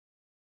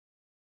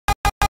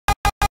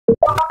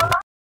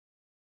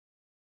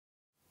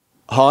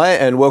Hi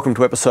and welcome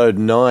to episode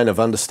 9 of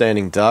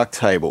Understanding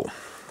Darktable.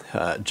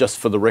 Just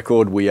for the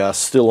record, we are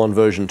still on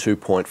version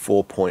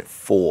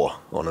 2.4.4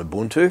 on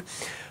Ubuntu.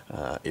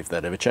 If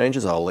that ever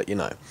changes, I'll let you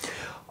know.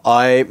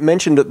 I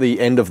mentioned at the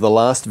end of the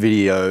last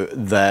video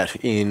that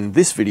in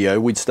this video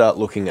we'd start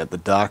looking at the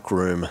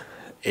darkroom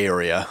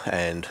area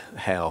and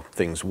how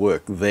things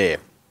work there.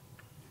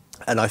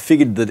 And I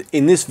figured that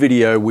in this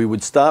video we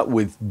would start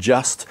with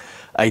just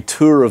a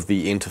tour of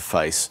the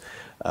interface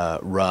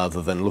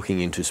rather than looking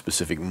into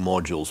specific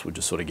modules. We'll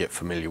just sort of get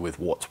familiar with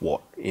what's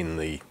what in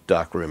the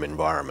darkroom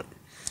environment.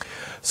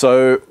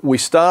 So we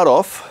start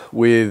off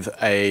with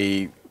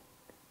a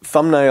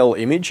thumbnail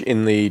image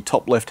in the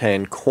top left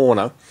hand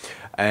corner,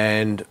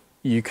 and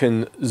you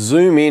can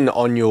zoom in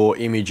on your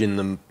image in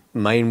the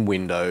main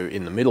window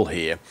in the middle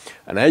here,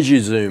 and as you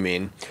zoom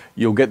in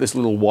you'll get this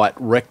little white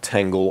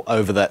rectangle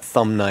over that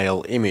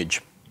thumbnail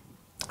image,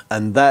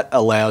 and that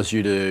allows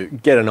you to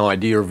get an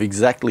idea of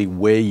exactly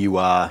where you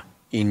are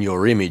in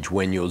your image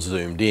when you're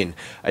zoomed in,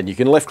 and you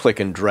can left click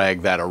and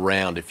drag that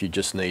around if you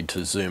just need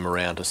to zoom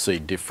around to see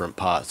different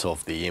parts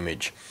of the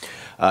image.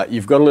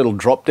 You've got a little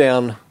drop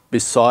down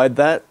beside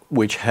that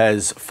which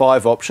has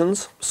 5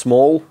 options: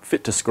 small,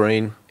 fit to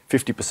screen,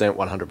 50%,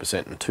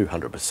 100% and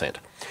 200%.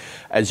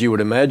 As you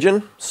would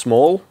imagine,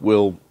 small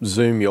will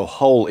zoom your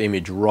whole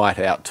image right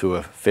out to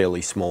a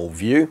fairly small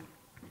view.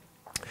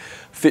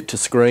 Fit to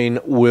screen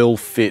will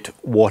fit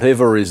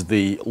whatever is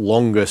the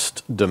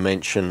longest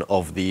dimension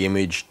of the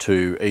image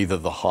to either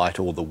the height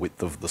or the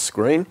width of the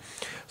screen,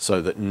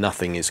 so that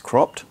nothing is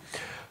cropped.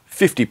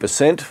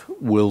 50%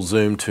 will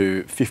zoom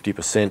to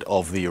 50%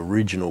 of the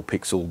original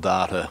pixel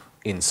data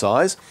in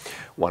size.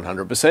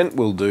 100%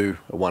 will do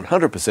a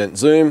 100%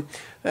 zoom,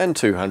 and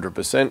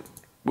 200%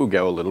 will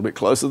go a little bit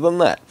closer than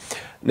that.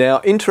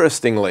 Now,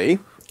 interestingly,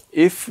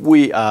 if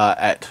we are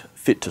at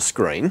fit to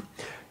screen,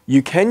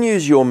 you can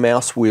use your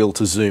mouse wheel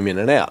to zoom in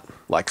and out,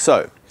 like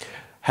so.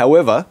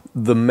 However,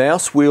 the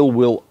mouse wheel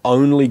will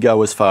only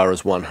go as far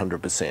as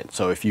 100%.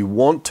 So if you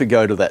want to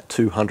go to that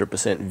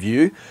 200%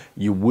 view,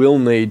 you will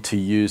need to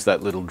use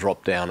that little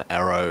drop-down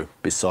arrow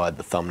beside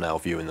the thumbnail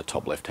view in the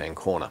top left-hand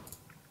corner.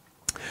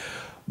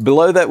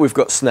 Below that we've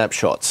got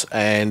snapshots,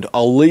 and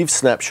I'll leave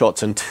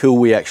snapshots until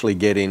we actually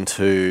get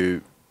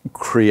into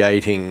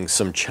creating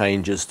some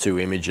changes to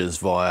images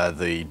via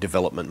the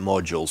development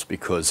modules,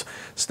 because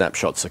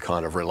snapshots are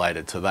kind of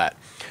related to that.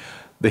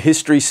 The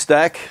history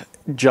stack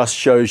just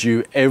shows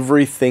you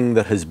everything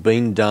that has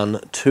been done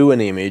to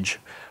an image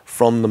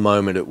from the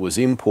moment it was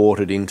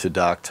imported into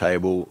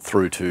Darktable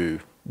through to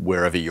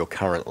wherever you're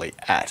currently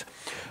at.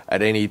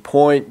 At any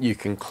point you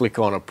can click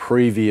on a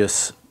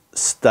previous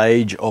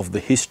stage of the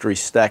history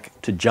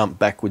stack to jump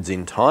backwards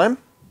in time.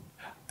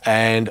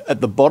 And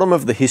at the bottom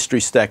of the history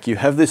stack you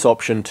have this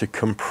option to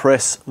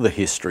compress the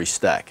history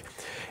stack.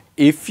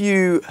 If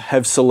you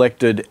have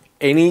selected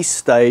any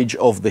stage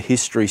of the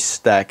history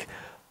stack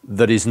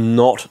that is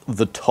not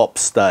the top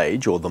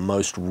stage or the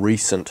most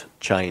recent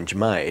change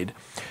made,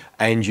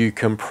 and you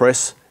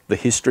compress the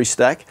history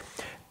stack,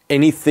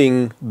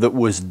 anything that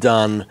was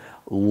done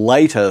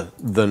later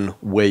than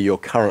where you're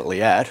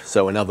currently at,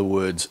 so in other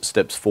words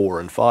steps 4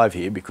 and 5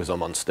 here because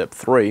I'm on step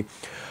 3,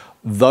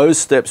 those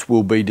steps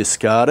will be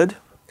discarded,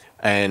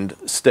 and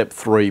step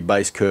 3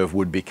 base curve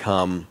would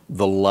become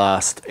the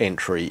last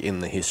entry in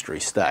the history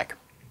stack.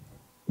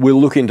 We'll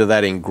look into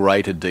that in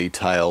greater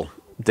detail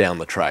down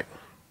the track.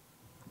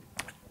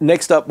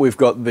 Next up we've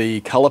got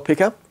the color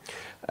picker,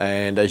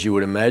 and as you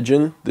would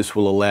imagine this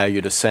will allow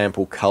you to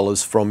sample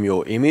colors from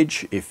your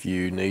image if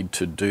you need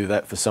to do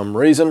that for some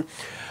reason.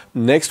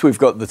 Next we've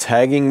got the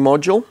tagging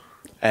module,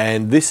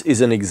 and this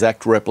is an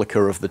exact replica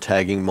of the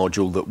tagging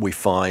module that we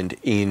find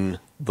in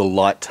the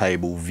light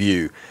table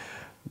view.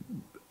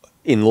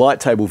 In light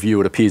table view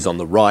it appears on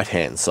the right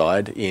hand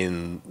side,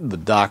 in the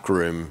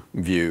darkroom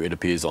view it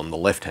appears on the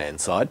left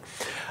hand side.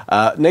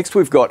 Next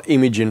we've got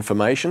image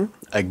information.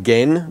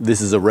 Again,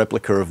 this is a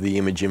replica of the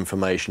image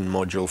information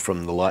module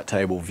from the light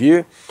table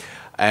view.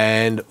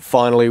 And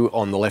finally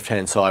on the left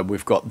hand side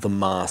we've got the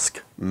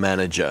mask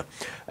manager,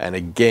 and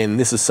again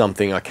this is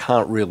something I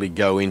can't really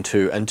go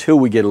into until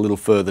we get a little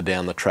further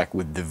down the track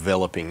with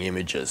developing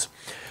images.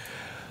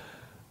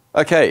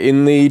 Okay,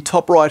 in the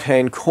top right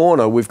hand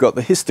corner we've got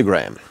the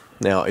histogram.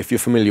 Now if you're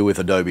familiar with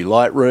Adobe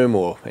Lightroom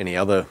or any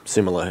other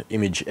similar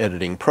image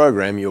editing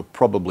program, you're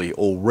probably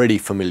already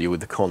familiar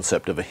with the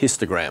concept of a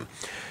histogram.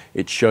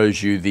 It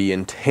shows you the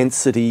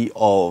intensity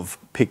of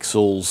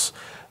pixels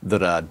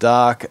that are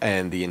dark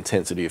and the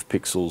intensity of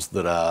pixels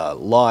that are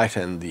light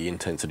and the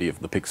intensity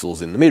of the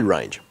pixels in the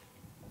mid-range.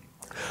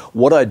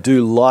 What I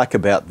do like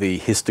about the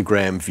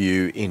histogram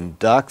view in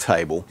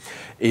Darktable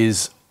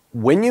is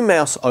when you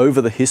mouse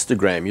over the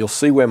histogram, you'll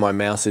see where my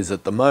mouse is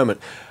at the moment,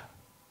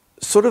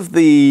 sort of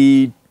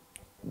the,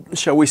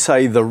 shall we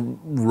say, the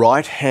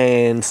right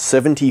hand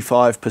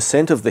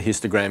 75% of the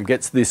histogram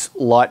gets this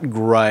light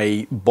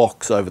grey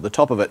box over the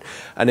top of it,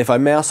 and if I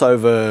mouse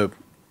over,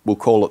 we'll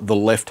call it the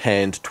left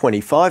hand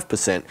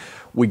 25%,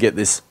 we get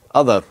this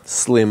other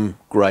slim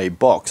grey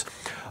box.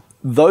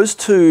 Those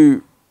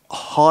two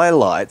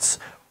highlights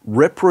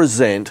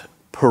represent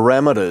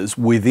parameters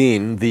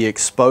within the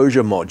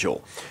exposure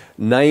module.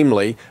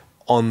 Namely,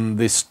 on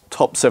this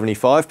top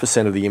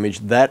 75% of the image,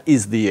 that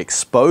is the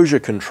exposure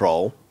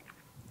control.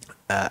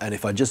 And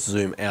if I just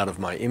zoom out of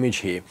my image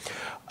here,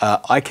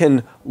 I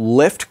can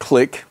left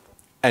click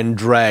and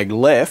drag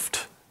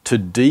left to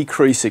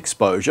decrease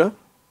exposure,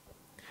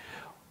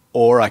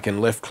 or I can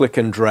left click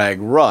and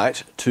drag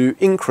right to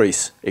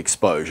increase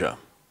exposure.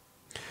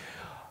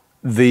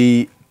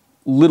 The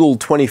little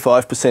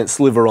 25%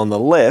 sliver on the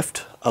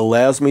left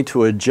allows me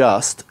to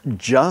adjust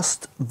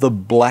just the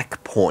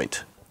black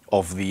point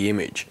of the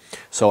image.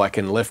 So I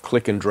can left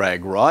click and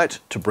drag right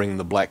to bring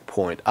the black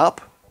point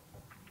up.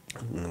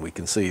 And we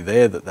can see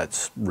there that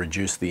that's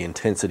reduced the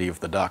intensity of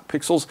the dark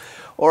pixels.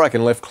 Or I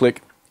can left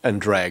click and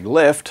drag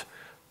left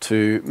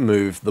to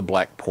move the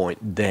black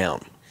point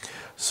down.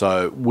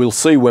 So we'll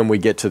see when we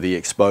get to the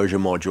exposure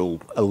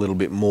module a little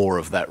bit more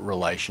of that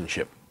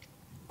relationship.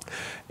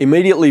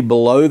 Immediately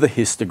below the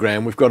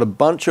histogram, we've got a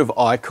bunch of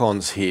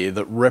icons here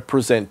that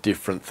represent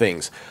different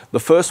things. The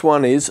first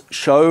one is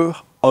show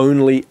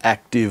only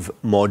active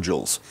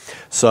modules.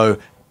 So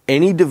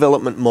any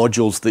development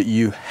modules that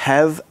you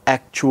have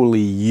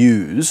actually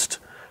used,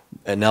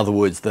 in other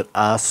words, that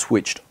are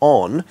switched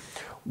on,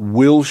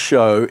 will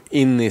show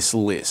in this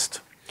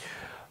list.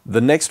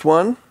 The next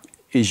one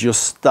is your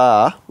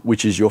star,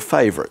 which is your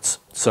favorites.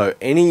 So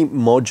any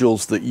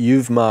modules that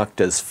you've marked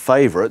as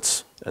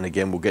favorites, and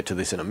again, we'll get to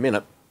this in a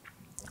minute,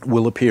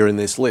 will appear in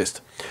this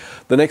list.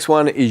 The next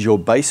one is your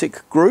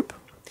basic group.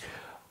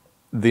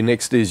 The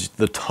next is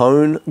the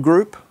tone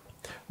group,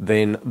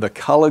 then the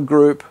color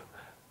group,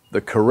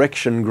 the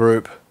correction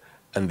group,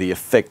 and the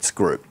effects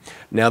group.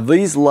 Now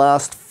these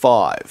last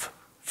five,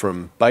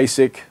 from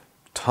basic,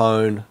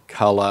 tone,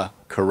 color,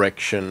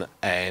 correction,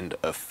 and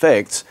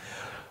effects,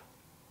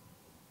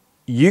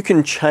 you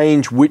can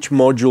change which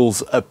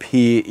modules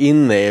appear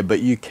in there, but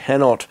you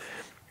cannot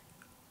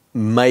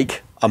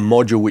make a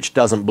module which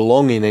doesn't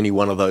belong in any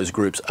one of those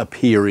groups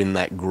appear in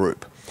that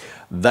group.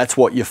 That's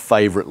what your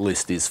favorite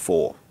list is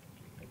for.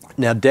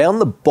 Now down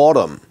the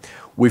bottom,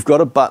 we've got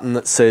a button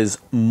that says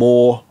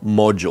More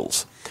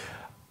Modules.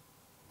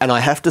 And I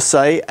have to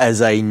say,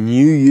 as a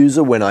new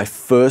user, when I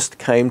first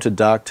came to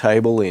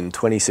Darktable in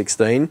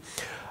 2016,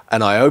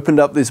 and I opened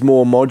up this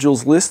More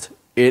Modules list,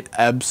 it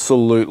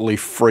absolutely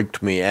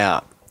freaked me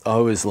out. I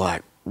was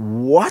like,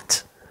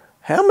 what?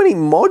 How many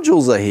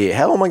modules are here?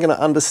 How am I going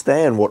to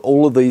understand what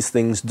all of these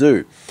things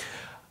do?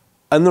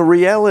 And the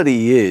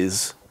reality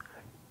is,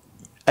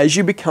 as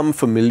you become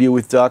familiar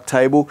with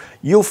Darktable,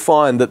 you'll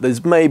find that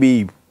there's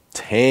maybe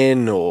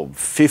 10 or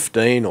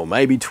 15 or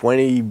maybe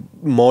 20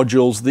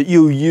 modules that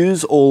you'll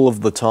use all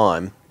of the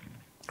time,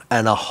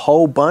 and a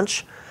whole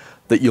bunch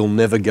that you'll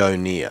never go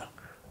near.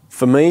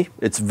 For me,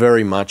 it's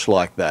very much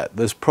like that.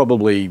 There's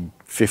probably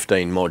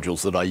 15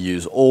 modules that I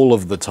use all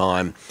of the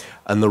time,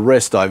 and the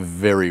rest I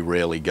very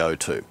rarely go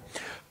to.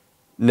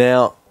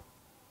 Now,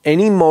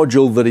 any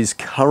module that is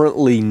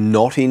currently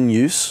not in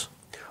use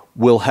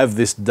will have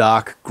this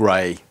dark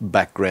grey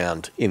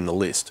background in the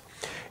list.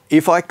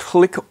 If I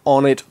click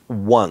on it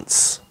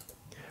once,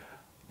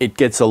 it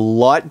gets a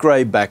light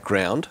grey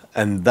background,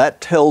 and that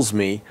tells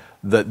me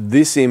that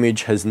this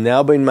image has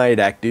now been made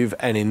active,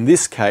 and in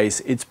this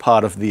case, it's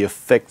part of the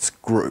effects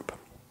group.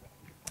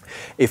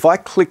 If I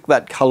click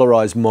that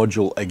colorize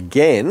module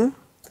again,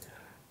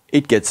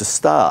 it gets a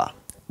star,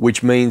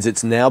 which means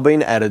it's now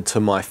been added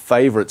to my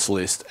favorites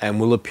list and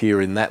will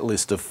appear in that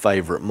list of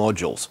favorite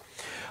modules.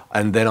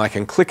 And then I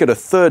can click it a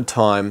third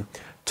time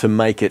to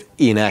make it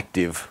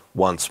inactive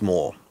once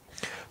more.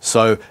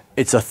 So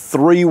it's a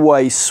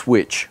three-way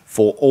switch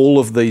for all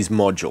of these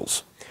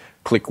modules.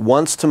 Click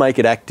once to make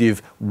it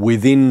active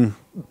within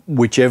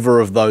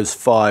whichever of those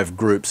 5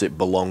 groups it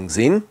belongs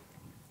in.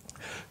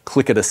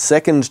 Click it a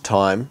second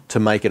time to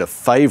make it a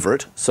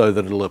favorite so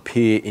that it'll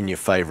appear in your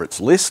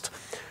favorites list.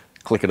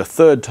 Click it a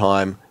third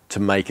time to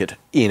make it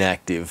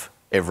inactive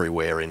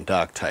everywhere in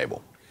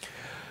Darktable.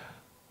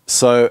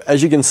 So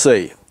as you can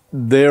see,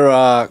 there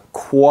are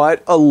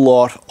quite a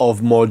lot of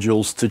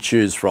modules to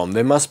choose from.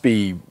 There must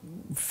be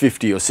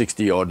 50 or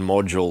 60 odd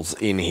modules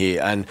in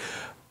here, and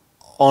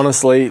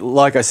honestly,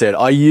 like I said,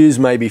 I use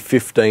maybe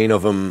 15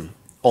 of them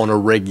on a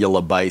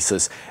regular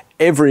basis.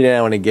 Every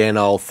now and again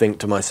I'll think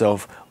to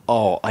myself,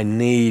 oh, I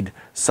need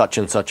such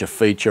and such a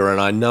feature,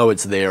 and I know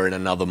it's there in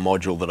another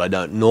module that I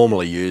don't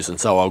normally use, and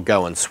so I'll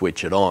go and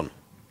switch it on.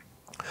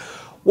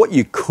 What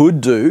you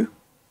could do,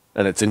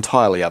 and it's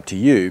entirely up to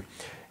you,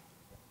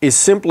 is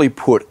simply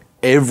put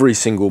every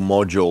single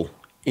module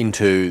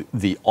into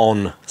the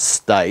on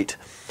state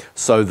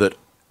so that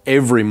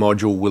every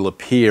module will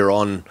appear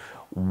on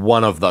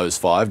one of those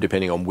 5,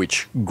 depending on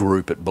which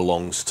group it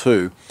belongs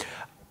to,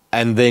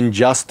 and then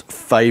just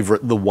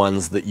favorite the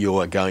ones that you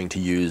are going to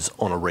use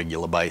on a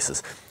regular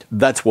basis.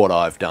 That's what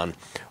I've done.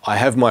 I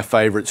have my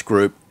favorites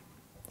group.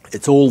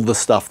 It's all the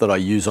stuff that I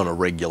use on a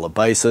regular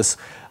basis,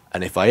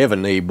 and if I ever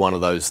need one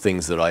of those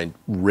things that I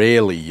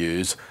rarely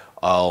use,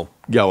 I'll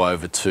go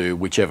over to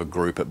whichever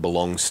group it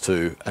belongs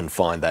to and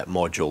find that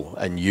module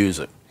and use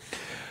it.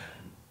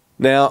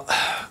 Now,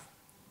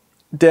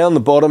 down the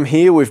bottom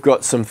here, we've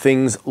got some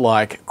things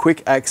like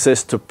quick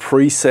access to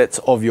presets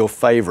of your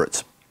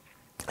favorites.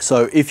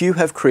 So if you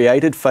have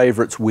created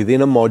favorites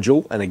within a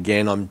module, and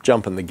again, I'm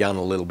jumping the gun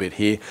a little bit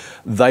here,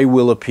 they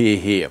will appear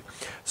here.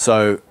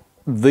 So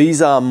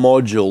these are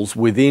modules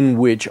within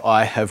which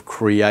I have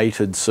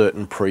created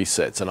certain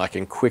presets, and I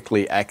can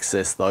quickly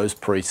access those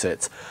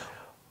presets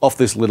off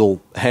this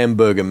little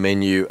hamburger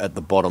menu at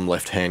the bottom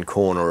left-hand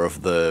corner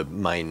of the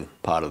main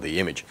part of the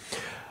image.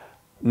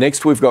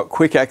 Next, we've got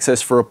quick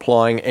access for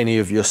applying any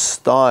of your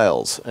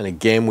styles. And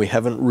again, we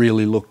haven't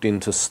really looked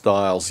into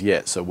styles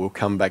yet, so we'll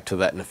come back to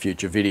that in a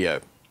future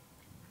video.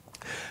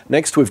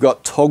 Next, we've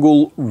got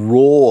toggle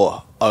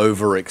raw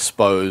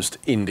overexposed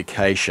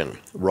indication.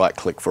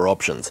 Right-click for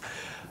options.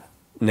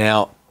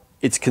 Now,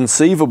 it's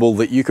conceivable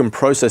that you can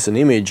process an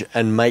image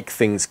and make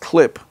things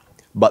clip,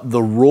 but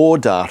the raw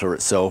data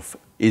itself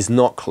is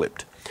not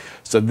clipped.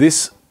 So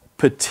this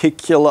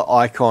particular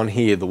icon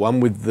here, the one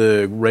with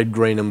the red,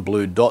 green and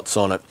blue dots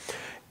on it,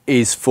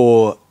 is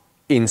for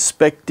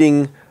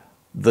inspecting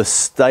the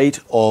state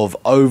of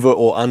over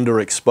or under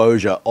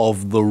exposure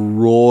of the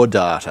raw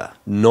data,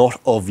 not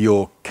of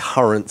your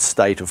current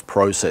state of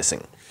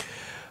processing.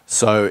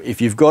 So if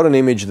you've got an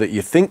image that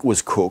you think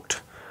was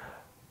cooked,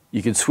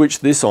 you can switch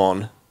this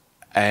on,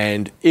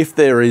 and if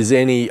there is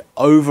any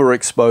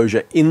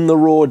overexposure in the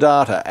raw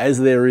data, as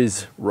there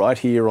is right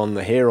here on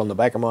the hair on the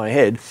back of my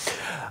head,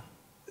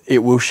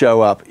 it will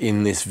show up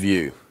in this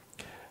view.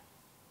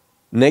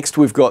 Next,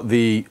 we've got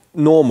the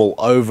normal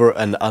over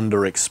and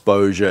under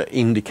exposure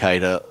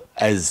indicator,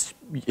 as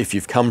if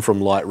you've come from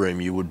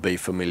Lightroom you would be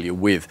familiar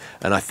with.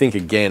 And I think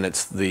again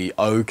it's the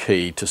O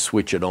key to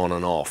switch it on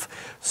and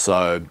off.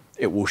 So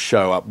it will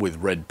show up with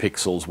red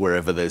pixels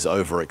wherever there's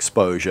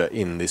overexposure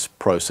in this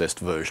processed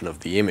version of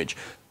the image.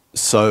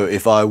 So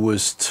if I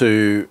was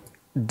to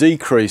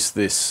decrease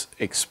this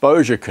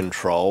exposure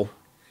control,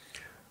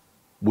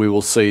 we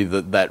will see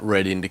that that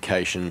red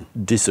indication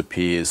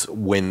disappears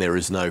when there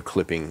is no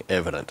clipping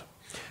evident.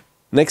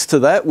 Next to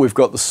that, we've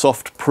got the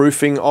soft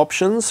proofing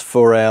options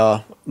for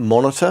our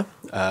monitor.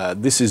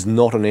 This is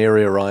not an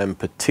area I am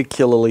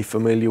particularly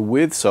familiar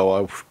with, so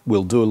I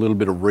will do a little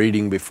bit of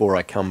reading before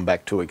I come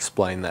back to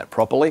explain that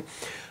properly.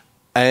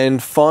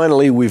 And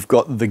finally, we've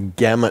got the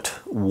gamut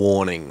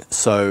warning.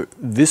 So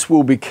this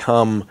will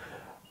become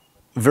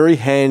very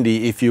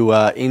handy if you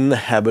are in the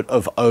habit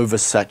of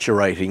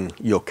oversaturating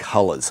your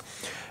colors.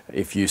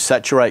 If you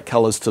saturate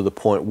colors to the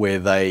point where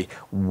they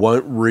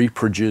won't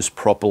reproduce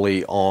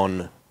properly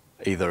on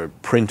either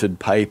printed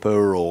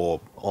paper or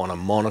on a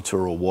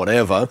monitor or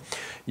whatever,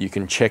 you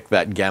can check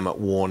that gamut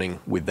warning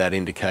with that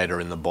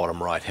indicator in the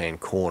bottom right hand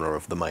corner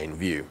of the main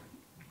view.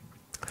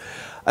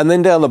 And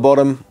then down the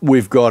bottom,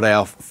 we've got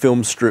our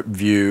film strip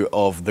view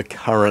of the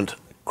current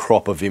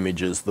crop of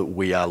images that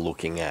we are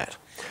looking at.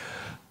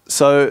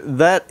 So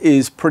that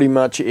is pretty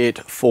much it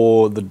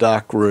for the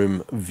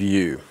darkroom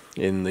view.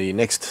 In the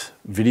next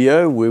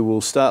video, we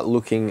will start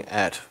looking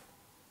at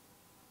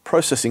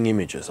processing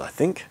images, I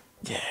think.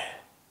 Yeah,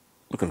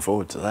 looking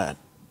forward to that.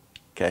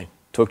 Okay,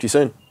 talk to you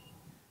soon.